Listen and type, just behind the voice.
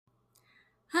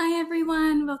Hi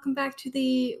everyone, welcome back to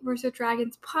the Verso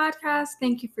Dragons podcast.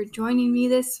 Thank you for joining me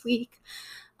this week.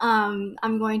 I'm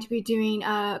going to be doing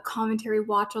a commentary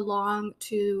watch along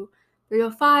to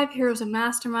 305 Heroes and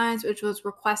Masterminds, which was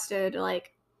requested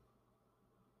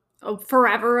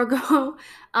forever ago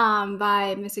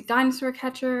by Mystic Dinosaur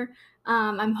Catcher.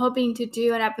 I'm hoping to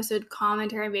do an episode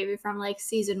commentary maybe from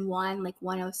season 1,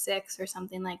 106 or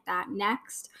something like that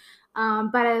next.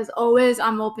 But as always,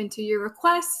 I'm open to your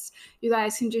requests. You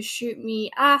guys can just shoot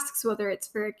me asks, whether it's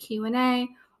for a Q&A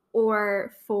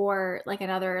or for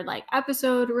another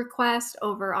episode request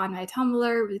over on my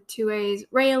Tumblr with 2A's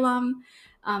Rayalum.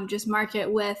 Just mark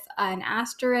it with an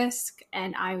asterisk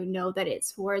and I know that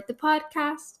it's for the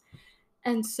podcast.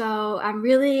 And so I'm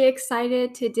really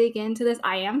excited to dig into this.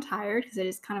 I am tired because it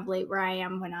is kind of late where I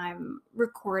am when I'm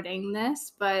recording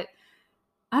this, but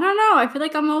I don't know. I feel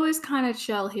like I'm always kind of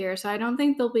chill here, so I don't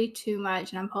think there'll be too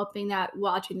much. And I'm hoping that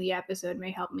watching the episode may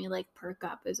help me perk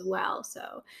up as well.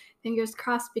 So fingers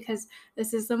crossed, because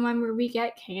this is the one where we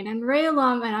get Kane and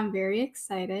Rayalum, and I'm very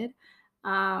excited.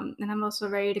 And I'm also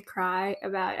ready to cry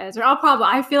about Ezra.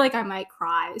 I feel like I might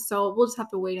cry, so we'll just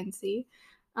have to wait and see.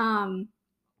 But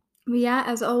yeah,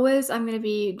 as always, I'm going to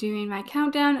be doing my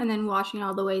countdown and then watching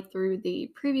all the way through the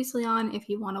previously on if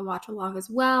you want to watch along as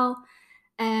well.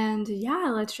 And yeah,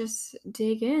 let's just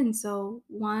dig in. So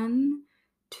 1,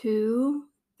 2,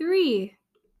 3.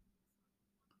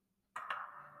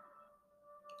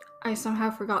 I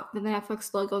somehow forgot the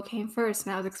Netflix logo came first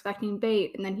and I was expecting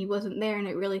Bait and then he wasn't there and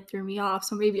it really threw me off.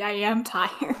 So maybe I am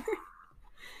tired.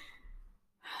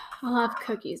 I'll have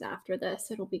cookies after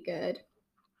this. It'll be good.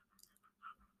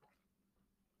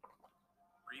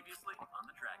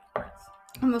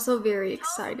 I'm also very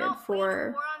excited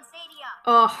for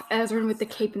Ezran with the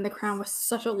cape and the crown was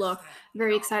such a look.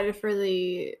 Very excited for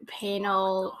the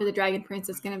panel for the Dragon Prince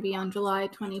that's going to be on July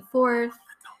 24th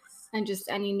and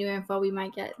just any new info we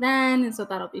might get then, and so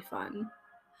that'll be fun.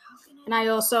 And I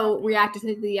also reacted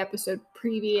to the episode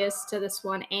previous to this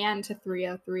one and to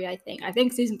 303, I think. I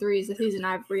think season 3 is the season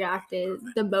I've reacted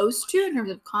the most to in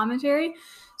terms of commentary.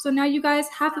 So now you guys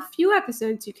have a few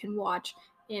episodes you can watch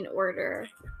in order,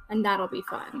 and that'll be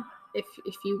fun. If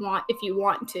you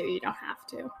want to, you don't have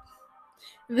to.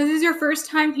 If this is your first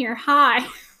time here, hi.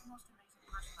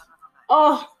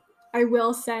 Oh, I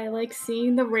will say,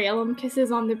 seeing the Rayalum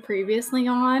kisses on the previously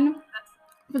on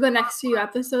for the next few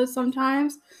episodes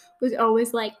sometimes was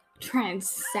always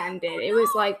transcendent. It was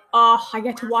I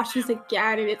get to watch this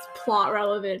again and it's plot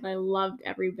relevant and I loved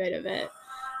every bit of it.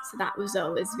 So that was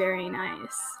always very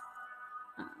nice.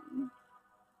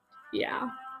 Yeah.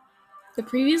 The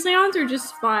previously ons are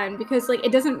just fun because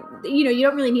it doesn't, you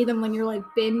don't really need them when you're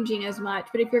binging as much,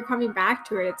 but if you're coming back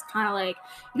to it, it's kind of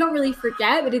you don't really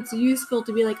forget, but it's useful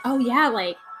to be oh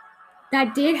yeah,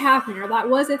 that did happen or that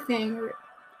was a thing or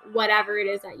whatever it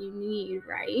is that you need,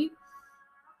 right?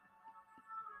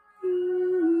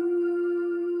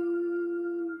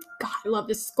 God, I love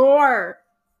this score.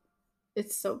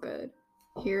 It's so good.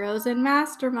 Heroes and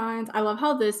Masterminds. I love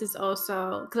how this is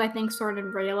also, because I think Sword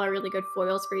and Rayla are really good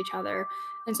foils for each other.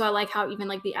 And so I like how even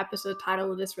the episode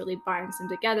title of this really binds them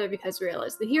together because Rayla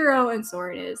is the hero and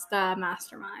Sword is the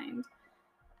mastermind.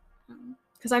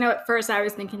 Because I know at first I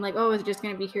was thinking oh, is it just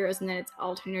going to be heroes and then it's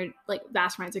alternate,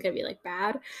 masterminds are going to be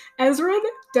bad. Ezra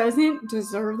doesn't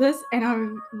deserve this,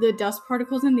 and the dust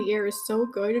particles in the air is so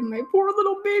good, and my poor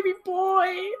little baby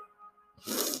boy.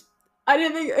 I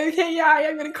didn't think, okay, yeah,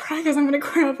 I'm going to cry because I'm going to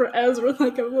cry over Ezra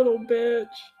like a little bitch.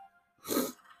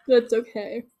 That's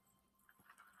okay.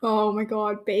 Oh my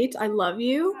god, Bait, I love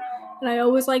you. And I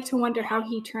always like to wonder how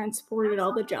he transported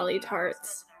all the jelly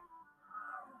tarts.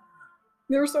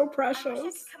 They're so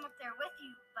precious.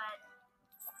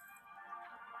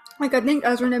 I think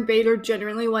Ezran and Bait are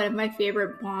genuinely one of my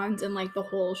favorite bonds in the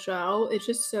whole show. It's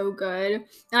just so good.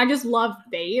 And I just love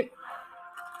Bait.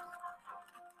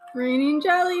 Raining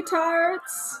jelly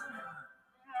tarts.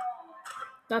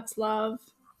 That's love.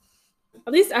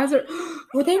 At least Ezran.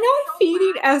 Were they not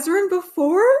feeding Ezran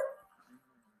before?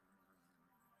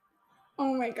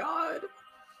 Oh my god.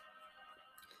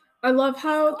 I love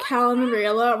how Callum and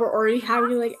Rayla were already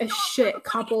having a shit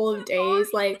couple of days.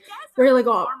 Rayla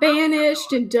got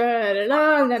banished and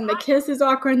da-da-da, and then the kiss is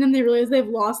awkward, and then they realize they've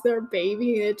lost their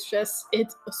baby, and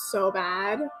it's so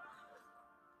bad.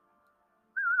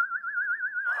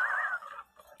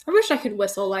 I wish I could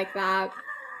whistle like that.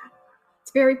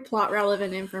 It's very plot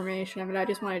relevant information, but I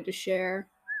just wanted to share.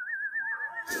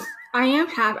 I am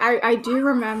happy. I do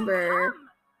remember,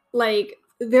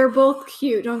 they're both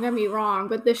cute, don't get me wrong,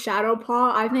 but the Shadow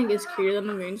Paw I think is cuter than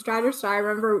the Moonstrider, so I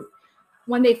remember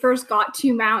when they first got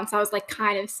 2 mounts, I was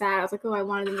kind of sad. I was oh, I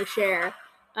wanted them to share.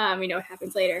 You know what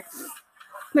happens later.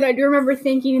 But I do remember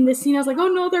thinking in this scene, I was like, oh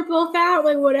no, they're both out,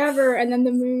 like whatever. And then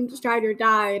the Moonstrider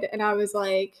died, and I was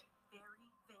like,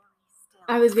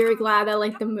 I was very glad that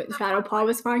like the Shadow Paw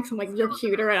was fine, because I'm like, you're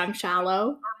cuter and I'm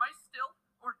shallow.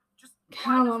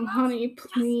 Callum, honey,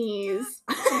 please.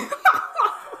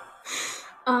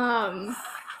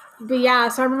 But yeah,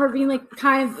 so I remember being like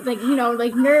kind of like, you know,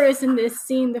 like nervous in this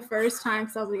scene the first time,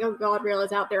 because I was like, oh god,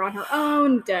 Rilla's out there on her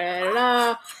own, da da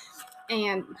da.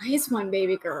 And nice one,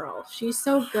 baby girl. She's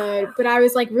so good. But I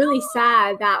was like really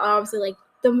sad that obviously like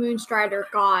the Moonstrider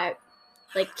got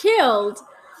like killed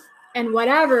and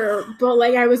whatever. But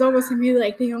like I was almost immediately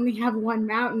like, they only have one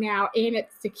mount now, and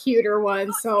it's the cuter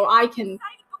one, so I can,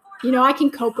 you know, I can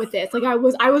cope with this. Like I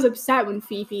was upset when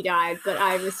Fifi died, but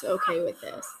I was okay with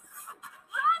this.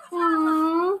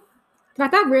 Aww. The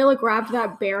fact that Rayla grabbed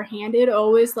that barehanded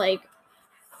always like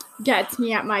gets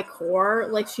me at my core.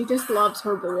 Like she just loves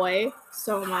her boy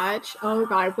so much. Oh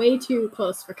god, way too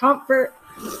close for comfort.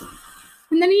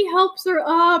 And then he helps her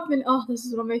up, and oh, this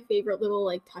is one of my favorite little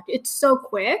like touch. It's so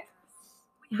quick,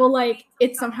 but like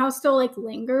it somehow still like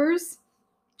lingers,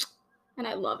 and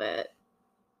I love it.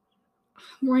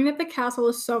 Morning at the castle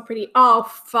is so pretty. Oh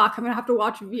fuck, I'm gonna have to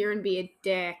watch Viren be a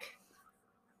dick.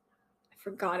 I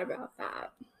forgot about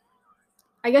that.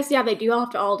 I guess yeah, they do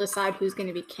have to all decide who's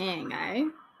gonna be king, eh?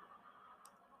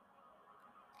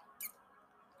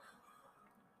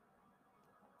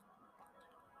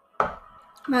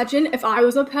 Imagine if I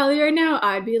was a Pelly right now,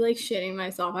 I'd be like shitting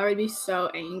myself. I would be so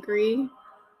angry.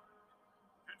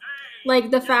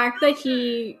 Like the fact that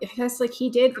he, I guess like he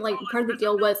did, like part of the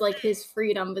deal was like his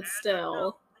freedom, but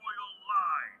still.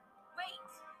 Wait.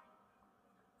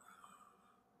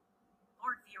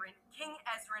 Lord Viren, King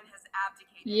Ezran has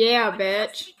abdicated. Yeah,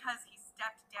 bitch. Just because he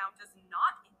stepped down does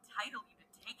not entitle you to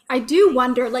take his I do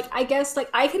wonder, like I guess like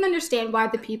I can understand why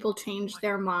the people changed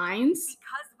their minds.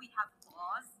 Because we have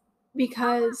laws.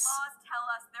 Because Laws tell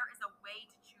us there is a way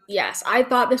to choose. Yes, I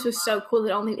thought this was so cool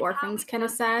that only orphans can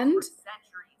ascend.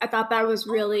 I thought that was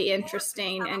really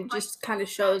interesting and just kind of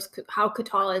shows how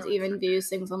Katalas even views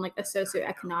things on like a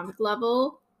socioeconomic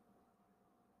level.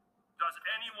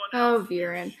 Oh,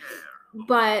 Viren.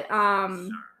 But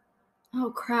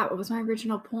oh crap, what was my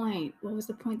original point? What was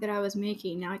the point that I was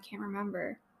making? Now I can't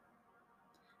remember.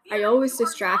 I always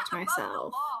distract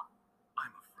myself.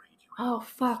 Oh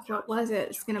fuck, what was it?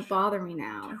 It's gonna bother me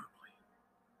now.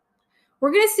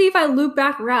 We're gonna see if I loop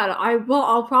back around.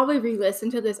 I'll probably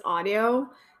re-listen to this audio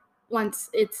once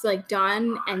it's like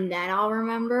done, and then I'll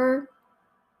remember.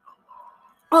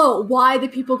 Oh, why the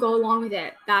people go along with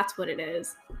it. That's what it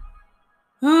is.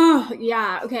 Oh,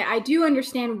 yeah. Okay, I do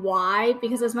understand why,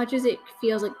 because as much as it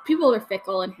feels like people are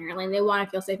fickle inherently, and they want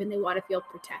to feel safe and they want to feel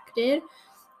protected,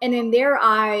 and in their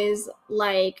eyes,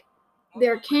 like,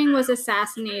 their king was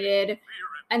assassinated,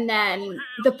 and then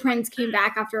the prince came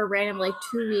back after a random, like,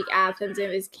 2-week absence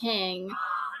of his king,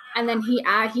 and then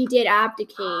he did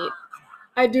abdicate.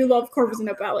 I do love Corvus in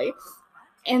a Belly.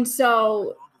 And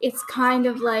so it's kind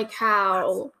of like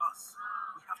how,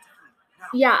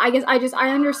 yeah, I guess I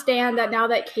understand that now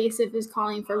that Kasif is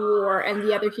calling for war and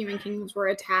the other human kingdoms were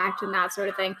attacked and that sort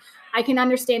of thing, I can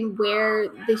understand where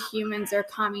the humans are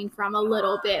coming from a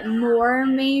little bit more,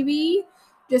 maybe,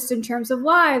 just in terms of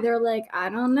why they're like, I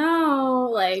don't know,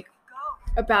 like,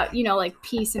 about, you know, like,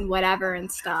 peace and whatever and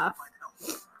stuff.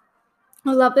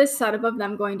 I love this setup of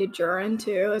them going to Durin,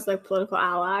 too, as, like, political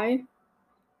ally.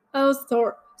 Oh,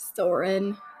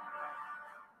 Thorin.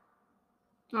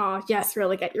 Oh, yes,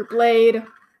 really get your blade.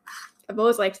 I've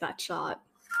always liked that shot.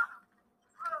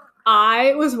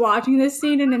 I was watching this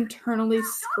scene and internally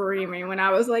screaming when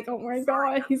I was like, oh my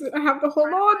god, he's gonna have to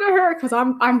hold on to her, because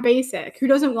I'm basic. Who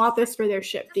doesn't want this for their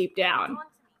ship deep down?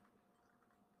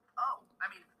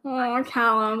 Oh,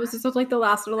 Callum, this is like the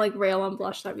last little like Raylan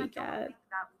blush that we get.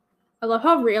 I love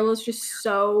how Rayla's just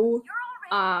so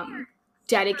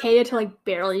dedicated to like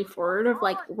barely forward of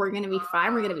like, we're gonna be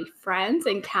fine, we're gonna be friends,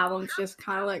 and Callum's just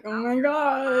kind of like, oh my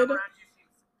god.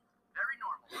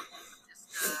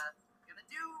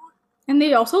 And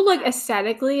they also like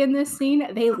aesthetically in this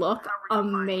scene, they look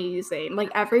amazing. Like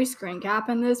every screen cap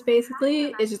in this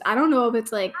basically is just, I don't know if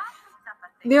it's like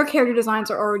their character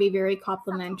designs are already very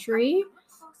complimentary,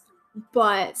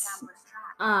 but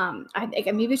I think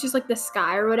maybe it's just like the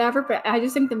sky or whatever, but I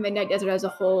just think the Midnight Desert as a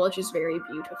whole is just very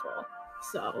beautiful.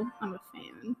 So I'm a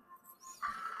fan.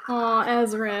 Aw,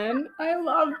 Ezran. I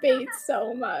love Bates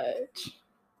so much.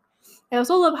 I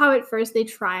also love how at first they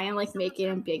try and like make it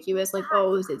ambiguous, like,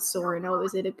 oh, is it Soren? Oh,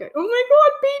 is it a good? Oh my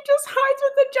god, Bates just hides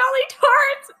with the Jelly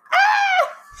Tarts!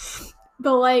 Ah!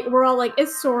 But like, we're all like,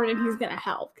 it's Soren and he's gonna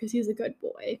help because he's a good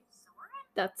boy.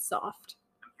 That's soft.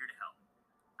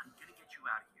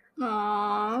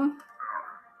 Aww.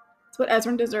 That's what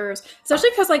Ezrin deserves. Especially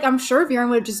because, like, I'm sure Viren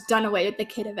would have just done away with the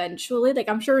kid eventually. Like,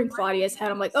 I'm sure in Claudia's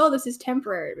head, I'm like, oh, this is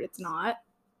temporary, but it's not.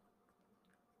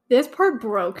 This part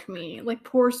broke me. Like,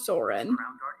 poor Soren.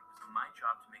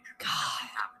 God.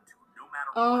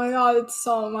 Oh my god, it's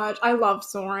so much. I love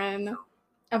Soren.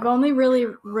 I've only really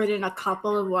written a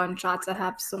couple of one-shots that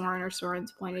have Soren or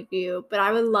Soren's point of view, but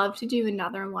I would love to do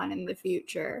another one in the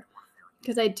future.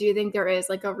 Because I do think there is,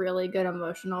 like, a really good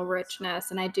emotional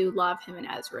richness, and I do love him and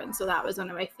Ezrin, so that was one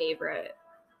of my favorite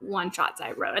one-shots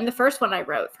I wrote. And the first one I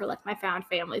wrote for, like, my Found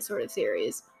Family sort of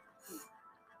series. Is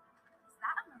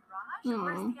that a mirage?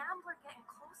 Or is the Ambler getting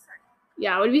closer?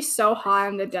 Yeah, it would be so hot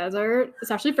in the desert,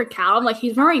 especially for Callum. Like,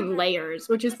 he's wearing layers,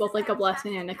 which is both, like, a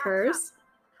blessing and a curse.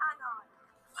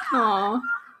 Hang on. Aww.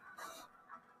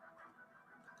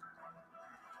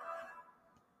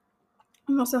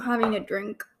 I'm also having a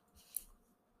drink.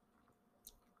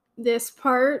 This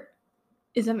part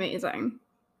is amazing.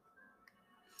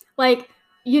 Like,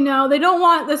 you know, they don't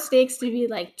want the stakes to be,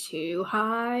 like, too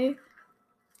high.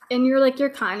 And you're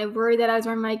kind of worried that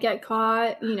Ezra might get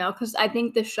caught, you know, because I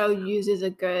think the show uses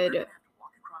a good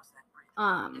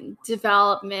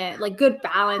development, like, good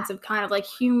balance of kind of, like,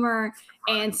 humor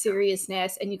and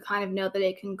seriousness, and you kind of know that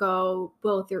it can go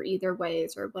both or either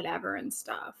ways or whatever and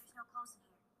stuff.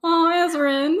 Oh,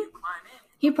 Ezrin.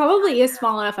 He probably is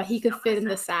small enough that he could fit in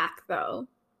the sack, though.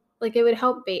 Like, it would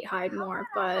help Bait hide more,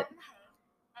 but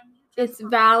it's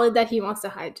valid that he wants to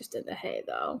hide just in the hay,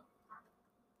 though.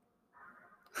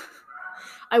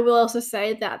 I will also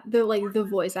say that the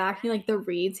voice acting, like, the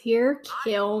reads here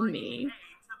kill me.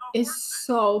 It's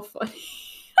so funny.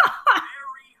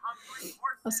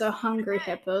 Also, Hungry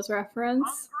Hippos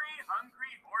reference.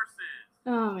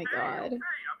 Oh my god. Hey,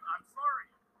 I'm sorry.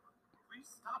 Please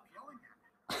stop yelling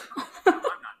at me. I'm not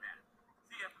mad.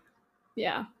 See ya.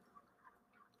 Yeah.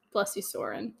 Bless you,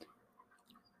 Soren.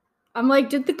 I'm like,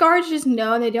 did the guards just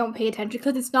know and they don't pay attention?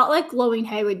 Because it's not like glowing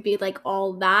hay would be, like,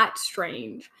 all that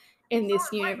strange in this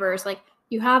universe. Like,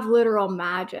 you have literal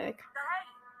magic.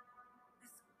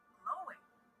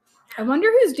 I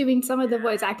wonder who's doing some of the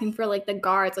voice acting for, like, the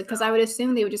guards. Like, because I would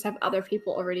assume they would just have other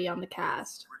people already on the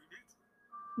cast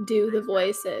do the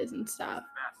voices and stuff.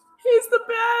 He's the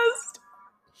best!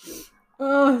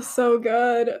 Oh, so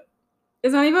good.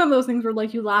 It's not even one of those things where,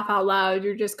 like, you laugh out loud.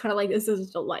 You're just kind of like, this is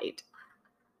a delight.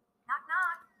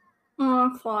 Knock,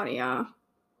 knock. Oh, Claudia.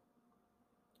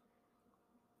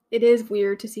 It is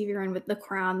weird to see Viren with the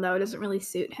crown, though. It doesn't really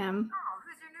suit him. Oh,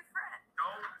 who's your new friend?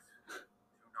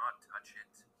 Do not touch it.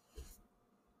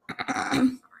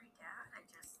 Sorry, Dad. I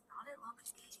just thought it looked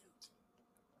cute.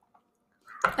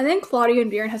 I think Claudia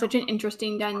and Viren have such an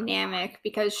interesting dynamic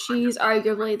because she's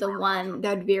arguably the one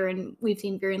that we've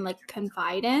seen Viren, like,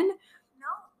 confide in, No.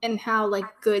 and how,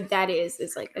 like, good that is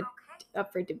like Okay.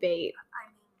 up for debate. I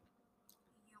mean,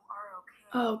 you are okay.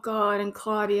 Oh god, and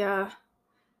Claudia's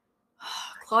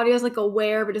like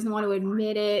aware but doesn't want to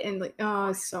admit it, and like, oh,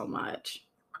 it's so much.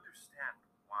 Understand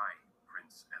why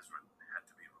Prince Ezrin had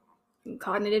to be removed.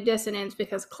 Cognitive dissonance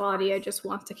because Claudia just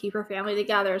wants to keep her family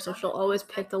together, so she'll always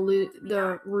pick the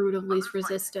route of least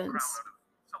resistance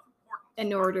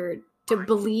in order to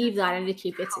believe that and to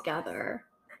keep it together.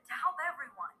 To help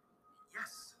everyone.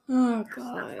 Yes. Oh Yes,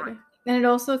 god. that's right. And it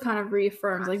also kind of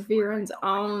reaffirms, like, Viren's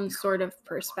own sort of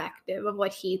perspective of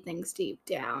what he thinks deep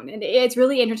down. And it's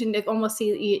really interesting to almost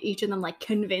see each of them, like,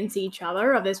 convince each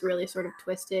other of this really sort of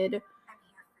twisted I'm here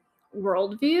for you.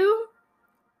 worldview.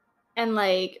 And,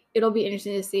 like, it'll be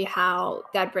interesting to see how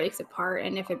that breaks apart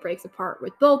and if it breaks apart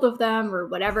with both of them or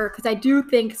whatever. Because I do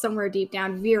think somewhere deep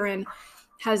down, Viren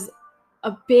has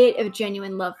a bit of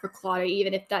genuine love for Claudia,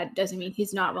 even if that doesn't mean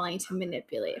he's not willing to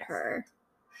manipulate her.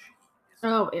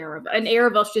 Oh, Arabelle. And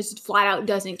Arabelle just flat out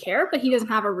doesn't care, but he doesn't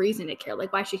have a reason to care.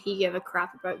 Like, why should he give a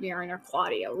crap about Viren or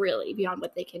Claudia, really, beyond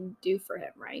what they can do for him,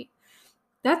 right?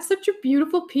 That's such a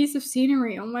beautiful piece of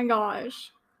scenery. Oh my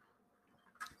gosh.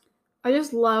 I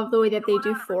just love the way that they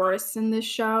do forests in this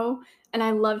show. And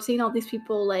I love seeing all these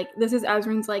people, like, this is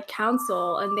Ezrin's, like,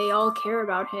 council, and they all care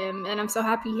about him. And I'm so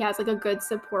happy he has, like, a good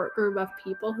support group of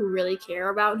people who really care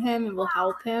about him and will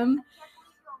help him.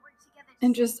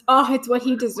 And just, oh, it's what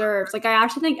he deserves. Like, I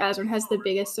actually think Ezrin has the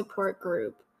biggest support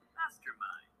group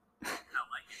Mastermind. I like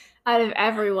it. out of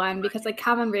everyone because, like,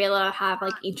 Cam and Rayla have,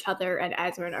 like, each other and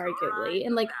Ezrin, arguably.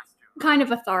 And, like, kind of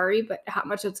Athari, but how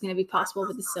much it's going to be possible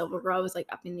with the Silver Row is, like,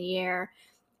 up in the air.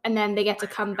 And then they get to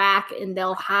come back and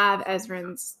they'll have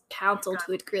Ezrin's counsel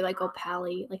to a degree, like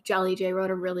Opali. Like, Jelly J wrote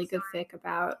a really good fic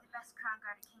about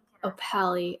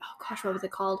Opali. Oh gosh, what was it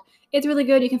called? It's really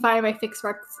good. You can find it on my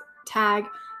FixRex tag.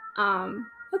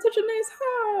 That's such a nice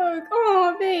hug.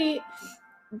 Oh, mate.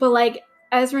 But like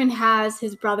Ezrin has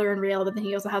his brother in real, but then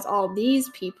he also has all these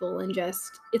people, and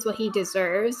just it's what he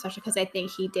deserves, especially because I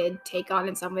think he did take on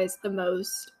in some ways the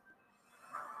most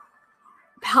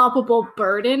palpable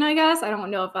burden, I guess. I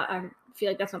don't know if I feel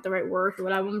like that's not the right word for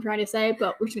what I'm trying to say,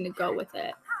 but we're just gonna go with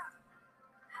it.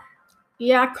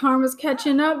 Yeah, karma's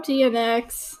catching up to you,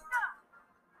 Nyx.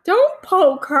 Don't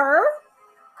poke her.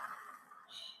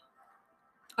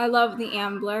 I love the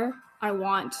Ambler. I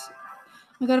want.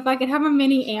 Oh my god, if I could have a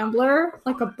mini Ambler,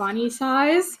 like a bunny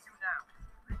size.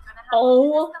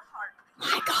 Oh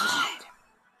my god.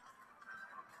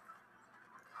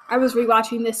 I was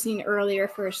rewatching this scene earlier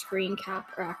for a screen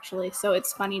capture, actually, so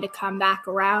it's funny to come back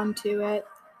around to it.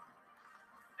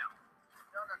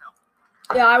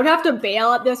 No. Yeah, I would have to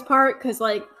bail at this part because,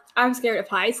 like, I'm scared of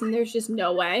heights and there's just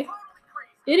no way.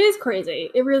 It is crazy.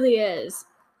 It really is.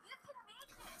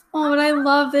 Oh, but I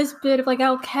love this bit of, like,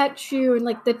 I'll catch you and,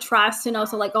 like, the trust and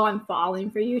also, like, oh, I'm falling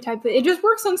for you type of. It just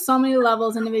works on so many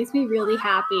levels and it makes me really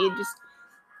happy. And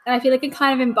I feel like it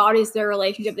kind of embodies their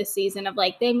relationship this season of,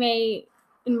 like, they may,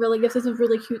 and really gives us a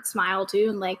really cute smile, too.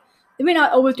 And, like, they may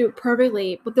not always do it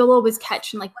perfectly, but they'll always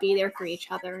catch and, like, be there for each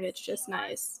other. And it's just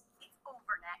nice.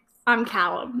 I'm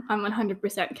Callum. I'm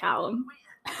 100% Callum.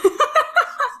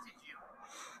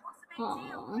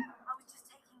 Aww.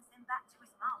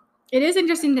 It is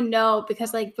interesting to know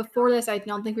because, like, before this, I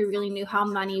don't think we really knew how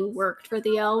money worked for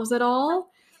the elves at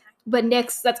all. But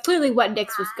Nyx, that's clearly what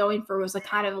Nyx was going for, was a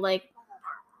kind of, like,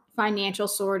 financial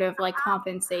sort of, like,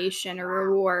 compensation or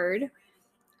reward.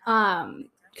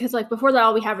 Because, like, before that,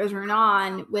 all we have is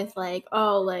Renan with, like,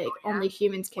 oh, like, only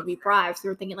humans can be bribed. So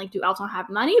we're thinking, like, do elves not have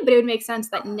money? But it would make sense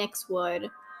that Nyx would.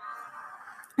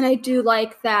 And I do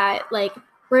like that, like,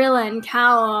 Rayla and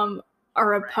Callum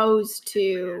are opposed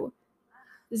to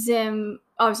Zim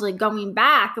obviously going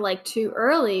back, like, too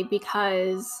early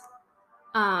because,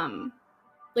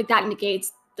 like, that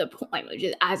negates the point, which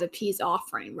is as a peace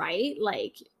offering, right?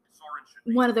 Like,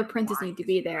 one of the princes need to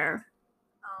be there.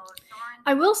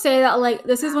 I will say that, like,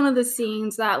 this is one of the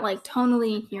scenes that, like,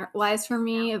 tonally and wise for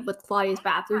me with Claudia's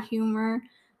bathroom humor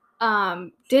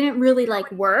didn't really, like,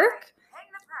 work.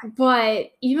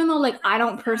 But even though, like, I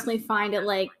don't personally find it,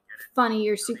 like, funny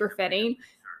or super fitting,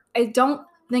 I don't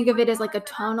think of it as, like, a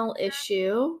tonal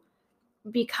issue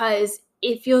because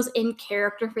it feels in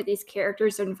character for these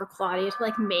characters and for Claudia to,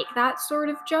 like, make that sort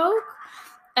of joke.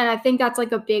 And I think that's,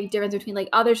 like, a big difference between, like,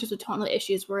 other sorts of tonal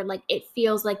issues where, like, it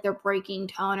feels like they're breaking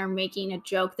tone or making a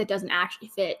joke that doesn't actually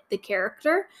fit the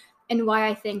character, and why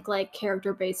I think, like,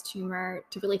 character-based humor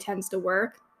really tends to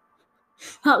work.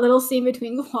 That little scene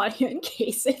between Claudia and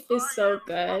Kasif is so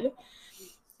good.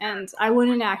 And I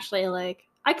wouldn't actually, like,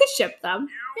 I could ship them.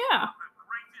 Yeah.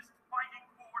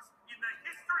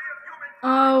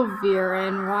 Oh,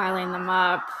 Viren, riling them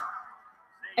up.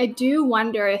 I do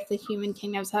wonder if the human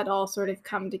kingdoms had all sort of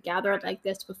come together like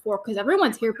this before, because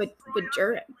everyone's here but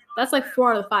Durin. That's like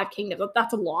 4 out of the 5 kingdoms.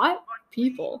 That's a lot of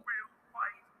people.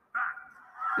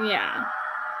 Yeah.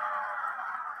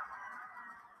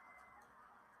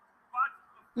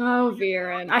 Oh,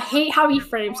 Viren. I hate how he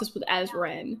frames this with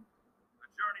Ezrin.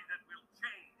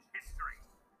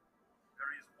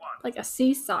 Like a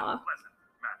seesaw.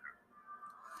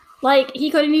 Like, he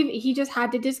couldn't even, he just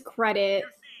had to discredit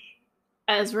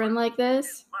Ezrin like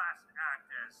this.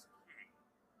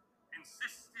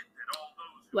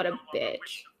 What a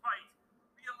bitch.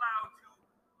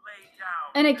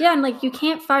 And again, like, you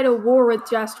can't fight a war with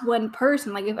just one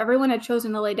person. Like, if everyone had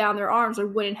chosen to lay down their arms, there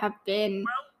wouldn't have been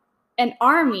an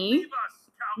army.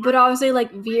 But obviously,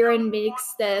 like, Viren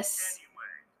makes this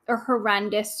a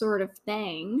horrendous sort of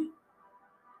thing.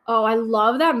 Oh, I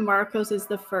love that Marcos is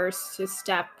the first to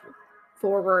step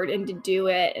forward and to do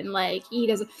it, and, like, he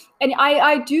does. And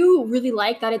I do really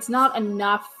like that it's not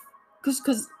enough,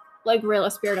 because like,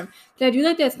 Rayla spared him. But I do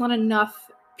like that it's not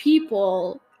enough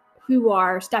people who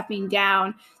are stepping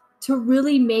down to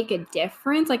really make a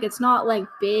difference. Like, it's not, like,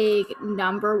 big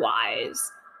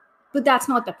number-wise. But that's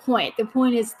not the point. The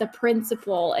point is the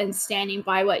principle and standing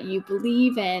by what you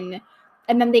believe in.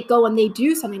 And then they go and they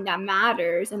do something that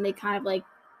matters. And they kind of, like,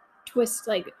 twist,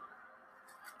 like,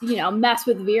 you know, mess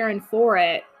with Viren for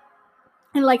it.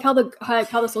 And, like, how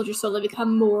the soldiers slowly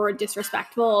become more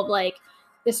disrespectful of, like,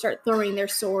 they start throwing their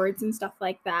swords and stuff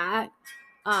like that.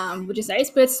 Which is nice,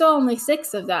 but it's still only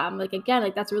 6 of them. Like, again,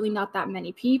 like, that's really not that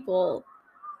many people.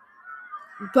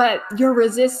 But your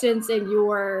resistance and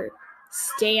your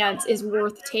stance is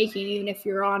worth taking, even if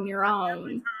you're on your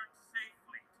own.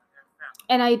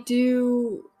 And I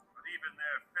do,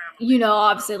 you know,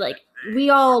 obviously, like,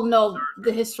 we all know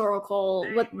the historical,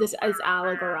 what this is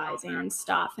allegorizing and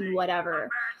stuff and whatever.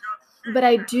 but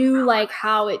I do like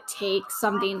how it takes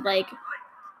something like,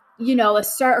 you know, a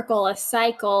circle, a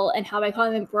cycle, and how I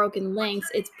call them broken links.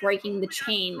 It's breaking the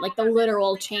chain, like the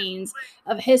literal chains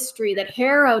of history that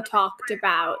Harrow talked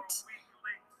about,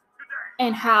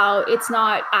 and how it's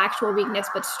not actual weakness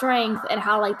but strength, and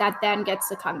how like that then gets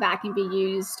to come back and be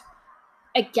used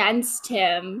against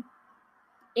him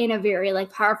in a very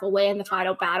like powerful way in the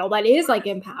final battle that is like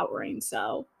empowering.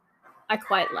 So I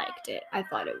quite liked it. I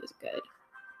thought it was good.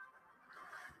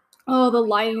 Oh, the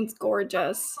lighting's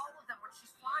gorgeous.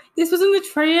 This was in the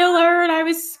trailer and I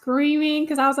was screaming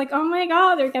because I was like, oh my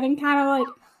god, they're getting kind of like,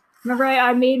 remember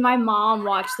I made my mom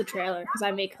watch the trailer because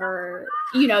I make her,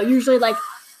 you know, usually like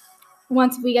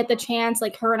once we get the chance,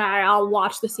 like her and I'll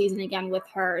watch the season again with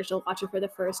her. She'll watch it for the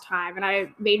first time, and I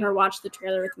made her watch the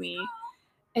trailer with me.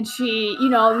 And she, you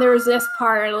know, there was this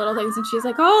part and little things, and she's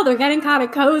like, oh, they're getting kind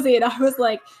of cozy. And I was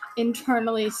like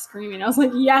internally screaming. I was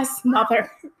like, yes,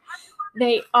 mother.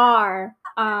 They are.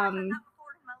 And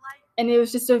it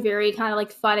was just a very kind of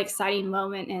like fun, exciting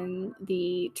moment in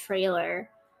the trailer.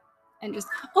 And just,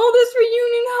 oh, this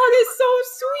reunion hug is so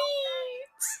sweet.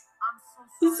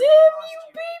 Zim, you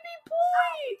baby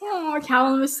boy. Oh,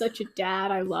 Callum is such a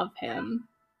dad. I love him.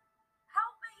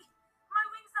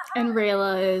 And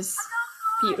Rayla is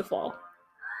beautiful.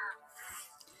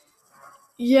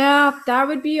 Yeah, that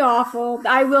would be awful.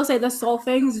 I will say the soul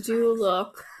fangs do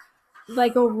look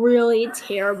like a really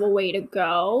terrible way to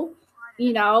go.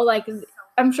 You know, like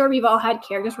I'm sure we've all had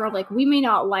characters where like we may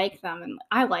not like them, and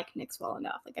I like Nyx well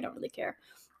enough, like I don't really care.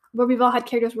 But we've all had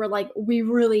characters where like we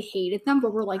really hated them,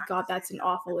 but we're like, God, that's an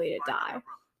awful way to die.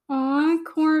 Aw,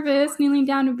 Corvus kneeling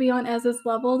down to be on Ezra's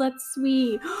level. That's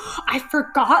sweet. I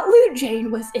forgot Luke Jane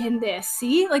was in this.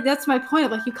 See? Like, that's my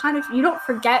point. Like, you don't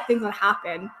forget things that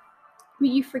happen. But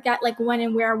you forget, like, when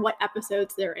and where and what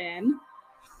episodes they're in.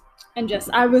 And just,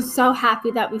 I was so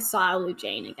happy that we saw Luke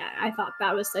Jane again. I thought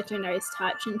that was such a nice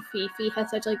touch. And Fifi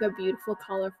has such, like, a beautiful,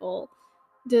 colorful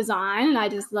design. And I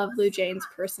just love Luke Jane's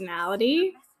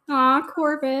personality. Aw,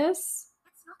 Corvus.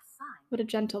 What a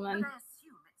gentleman.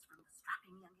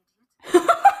 This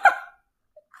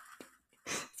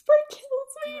part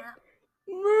kills me.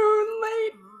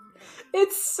 Moonlight.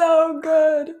 It's so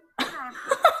good.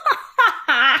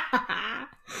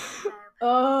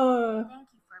 Oh.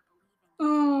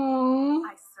 Oh.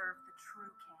 I serve the true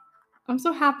king. I'm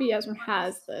so happy Ezra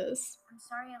has this. I'm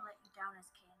sorry I let you down as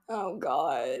king. Oh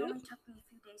god. It only took me a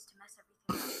few days to mess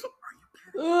everything up.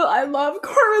 Ugh, I love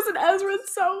Corvus and Ezra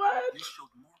so much. You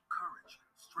showed more courage,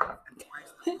 strength, and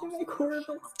grace than most My of Corvus,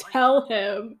 them showed of tell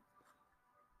him.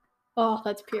 Oh,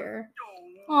 that's pure.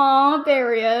 Aw,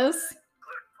 Darius.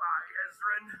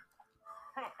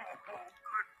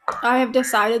 I have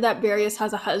decided that Darius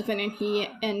has a husband and he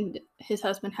and his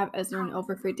husband have Ezra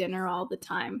over for dinner all the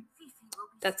time.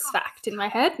 That's fact in my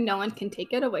head. No one can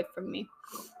take it away from me.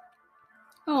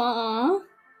 Aww.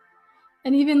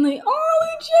 And even like, oh,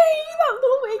 Jane, that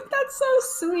little wink, that's so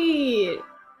sweet.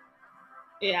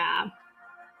 Yeah.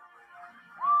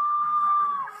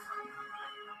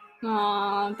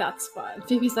 Aw, that's fun.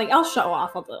 Phoebe's like, I'll show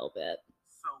off a little bit.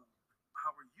 So,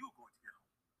 how are you going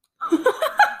to get home?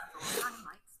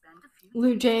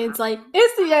 Luke Jane's like,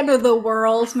 it's the end of the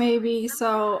world, maybe,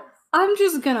 so I'm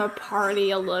just gonna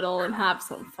party a little and have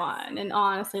some fun. And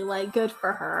honestly, like, good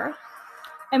for her.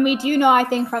 And we do know, I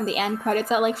think, from the end credits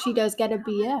that, like, she does get a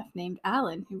BF named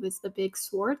Alan, who was the big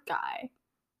sword guy.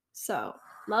 So,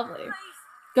 lovely.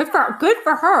 Good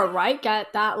for her, right?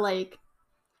 Get that, like,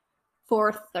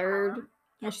 fourth, third,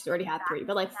 well, she's already had 3,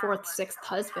 but, like, 4th, 6th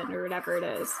husband or whatever it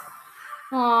is.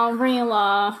 Aw,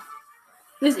 Rayla.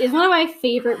 This is one of my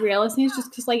favorite Rayla scenes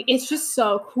just because, like, it's just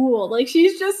so cool. Like,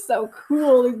 she's just so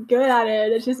cool and good at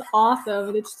it. It's just awesome.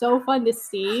 And it's so fun to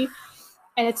see.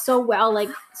 And it's so well, like,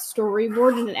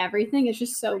 storyboarded and everything. It's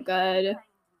just so good.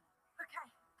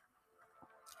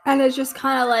 And it's just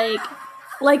kind of like,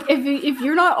 if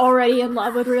you're not already in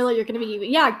love with Rayla, you're going to be,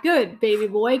 yeah, good, baby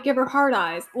boy. Give her hard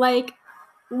eyes. Like,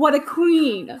 what a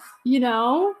queen, you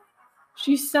know?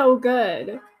 She's so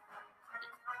good.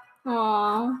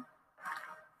 Aww.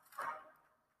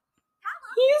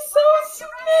 He's so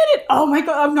submitted. Oh my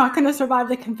god, I'm not gonna survive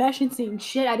the confession scene.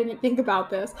 Shit, I didn't think about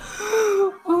this.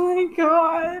 Oh my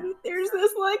god. There's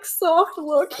this like soft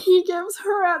look he gives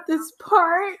her at this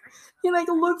part. He like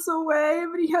looks away,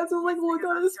 but he has this like look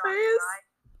on his face.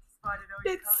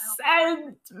 It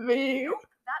sent me.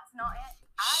 That's not it.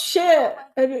 Shit.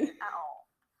 I didn't. At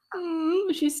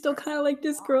all. She's still kind of like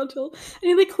disgruntled. And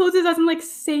he like closes his eyes and like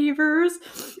savors.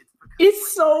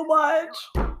 It's so much.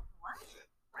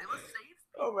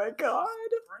 Oh my god.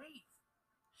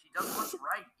 She does what's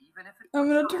right, even even if it I'm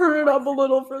puts gonna her turn whole it up life a in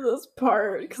little danger. for this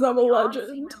part because I'm a Beyond seem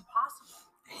legend. impossible.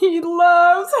 He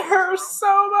loves her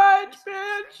so much,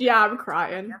 bitch. Yeah, I'm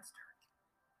crying. Against her.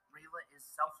 Rayla is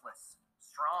selfless,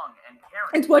 strong, and caring.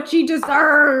 It's what she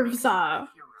deserves. Makes her a hero.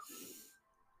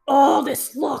 Oh,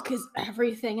 this look is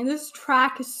everything, and this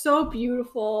track is so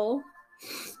beautiful.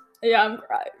 Yeah, I'm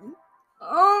crying.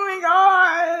 Oh my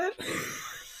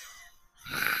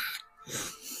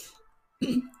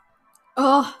god.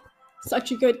 Oh,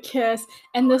 such a good kiss.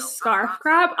 And the scarf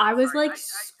grab, I was like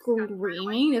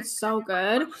screaming. It's so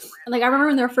good. And like I remember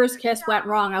when their first kiss went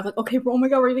wrong, I was like, okay, oh my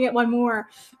god, we're gonna get one more.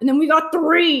 And then we got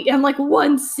 3 in like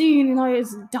one scene, and I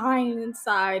was dying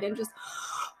inside and just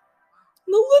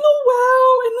the little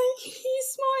wow, and like he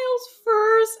smiles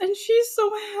first, and she's so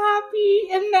happy,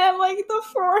 and then like the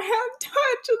forehead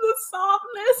touch and the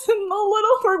softness, and the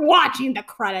little we're watching the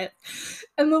credits,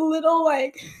 and the little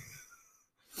like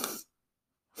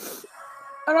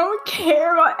I don't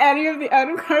care about any of the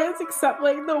end credits except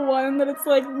like the one that it's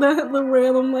like the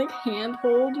random like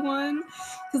handhold one,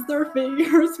 because their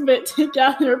figures fit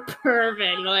together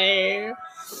perfectly.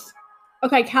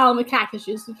 Okay, Callum the Cactus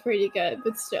Juice is pretty good,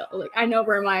 but still, like, I know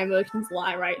where my emotions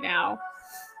lie right now.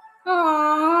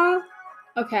 Aww.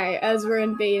 Okay, Ezra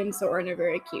and Bane and Soren are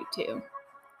very cute too.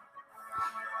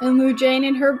 And Lou Jane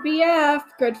and her BF,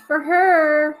 good for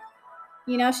her.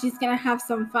 You know, she's gonna have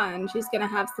some fun. She's gonna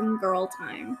have some girl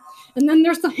time. And then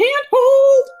there's the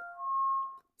handhold!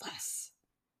 Yes.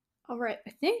 Alright,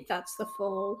 I think that's the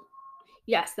full...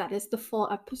 Yes, that is the full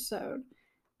episode.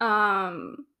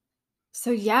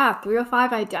 So yeah,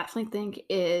 305 I definitely think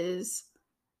is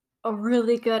a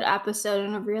really good episode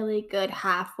and a really good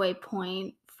halfway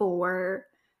point for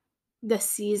the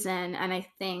season. And I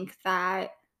think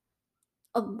that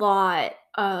a lot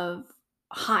of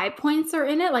high points are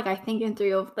in it. Like I think in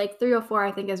 304,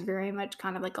 I think is very much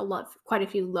kind of like quite a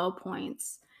few low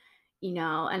points, you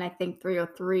know, and I think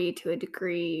 303 to a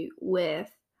degree with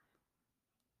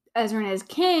Ezra as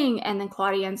king, and then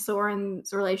Claudia and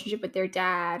Soren's relationship with their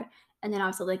dad, and then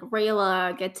also like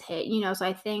Rayla gets hit, you know. So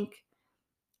I think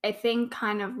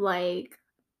kind of like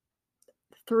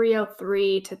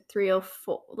 303 to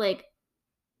 304, like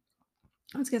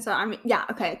I was gonna say, I mean, yeah,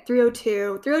 okay,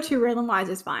 302 Raylan Wise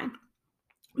is fine.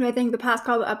 But I think the past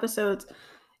couple episodes,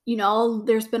 you know,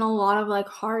 there's been a lot of like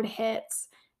hard hits,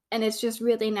 and it's just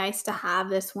really nice to have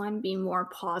this one be more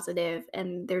positive,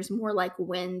 and there's more like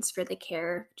wins for the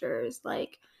characters.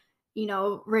 Like, you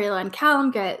know, Rayla and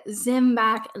Callum get Zim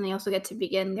back, and they also get to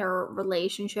begin their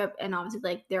relationship, and obviously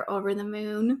like they're over the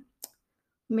moon,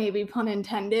 maybe pun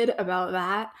intended about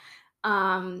that.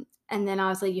 And then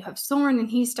obviously you have Soren, and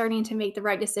he's starting to make the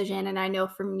right decision. And I know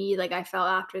for me, like I felt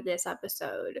after this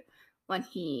episode when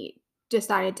he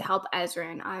decided to help Ezra,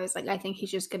 and I was like, I think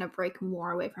he's just gonna break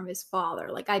more away from his father.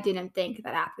 Like I didn't think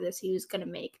that after this he was gonna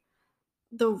make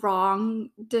the wrong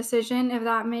decision, if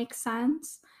that makes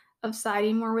sense, of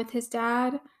siding more with his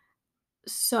dad.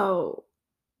 So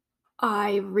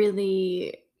I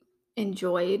really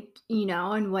enjoyed, you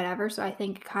know, and whatever. So I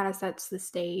think it kind of sets the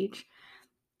stage.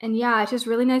 And yeah, it's just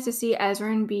really nice to see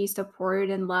Ezran be supported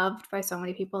and loved by so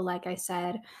many people, like I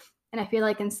said. And I feel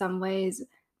like in some ways,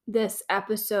 this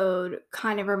episode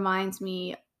kind of reminds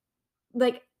me,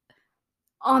 like,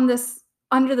 on this,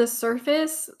 under the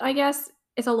surface, I guess,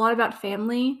 it's a lot about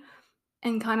family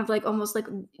and kind of like almost like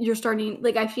you're starting,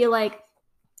 like, I feel like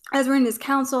Ezran is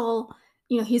council,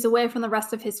 you know, he's away from the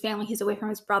rest of his family. He's away from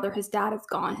his brother. His dad is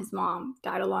gone. His mom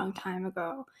died a long time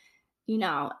ago, you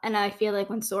know. And I feel like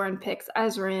when Soren picks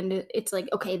Ezran, it's like,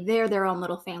 okay, they're their own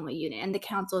little family unit, and the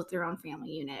council is their own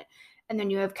family unit. And then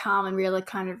you have Calm and Rayla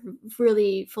kind of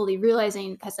really fully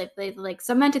realizing, because like they like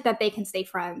cemented that they can stay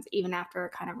friends even after a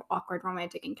kind of awkward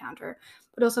romantic encounter,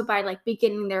 but also by like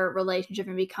beginning their relationship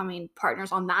and becoming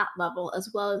partners on that level as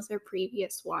well as their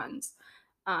previous ones.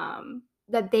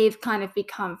 That they've kind of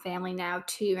become family now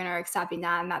too, and are accepting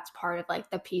that, and that's part of like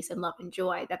the peace and love and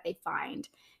joy that they find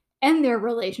in their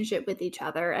relationship with each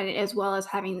other, and as well as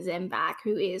having Zim back,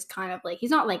 who is kind of like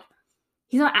he's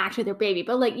not actually their baby,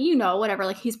 but like, you know, whatever,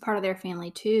 like he's part of their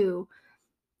family too.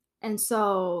 And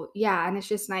so yeah, and it's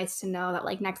just nice to know that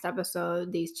like next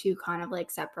episode these two kind of like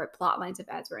separate plot lines of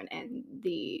Ezra and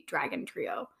the dragon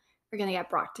trio are gonna get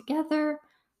brought together.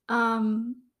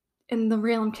 And the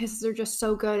Raylan kisses are just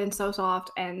so good and so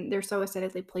soft, and they're so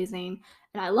aesthetically pleasing,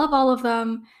 and I love all of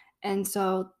them. And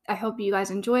so I hope you guys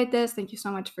enjoyed this. Thank you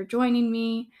so much for joining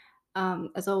me,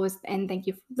 as always, and thank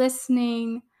you for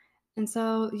listening. And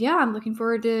so yeah, I'm looking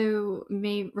forward to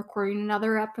me recording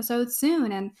another episode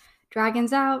soon. And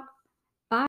dragons out.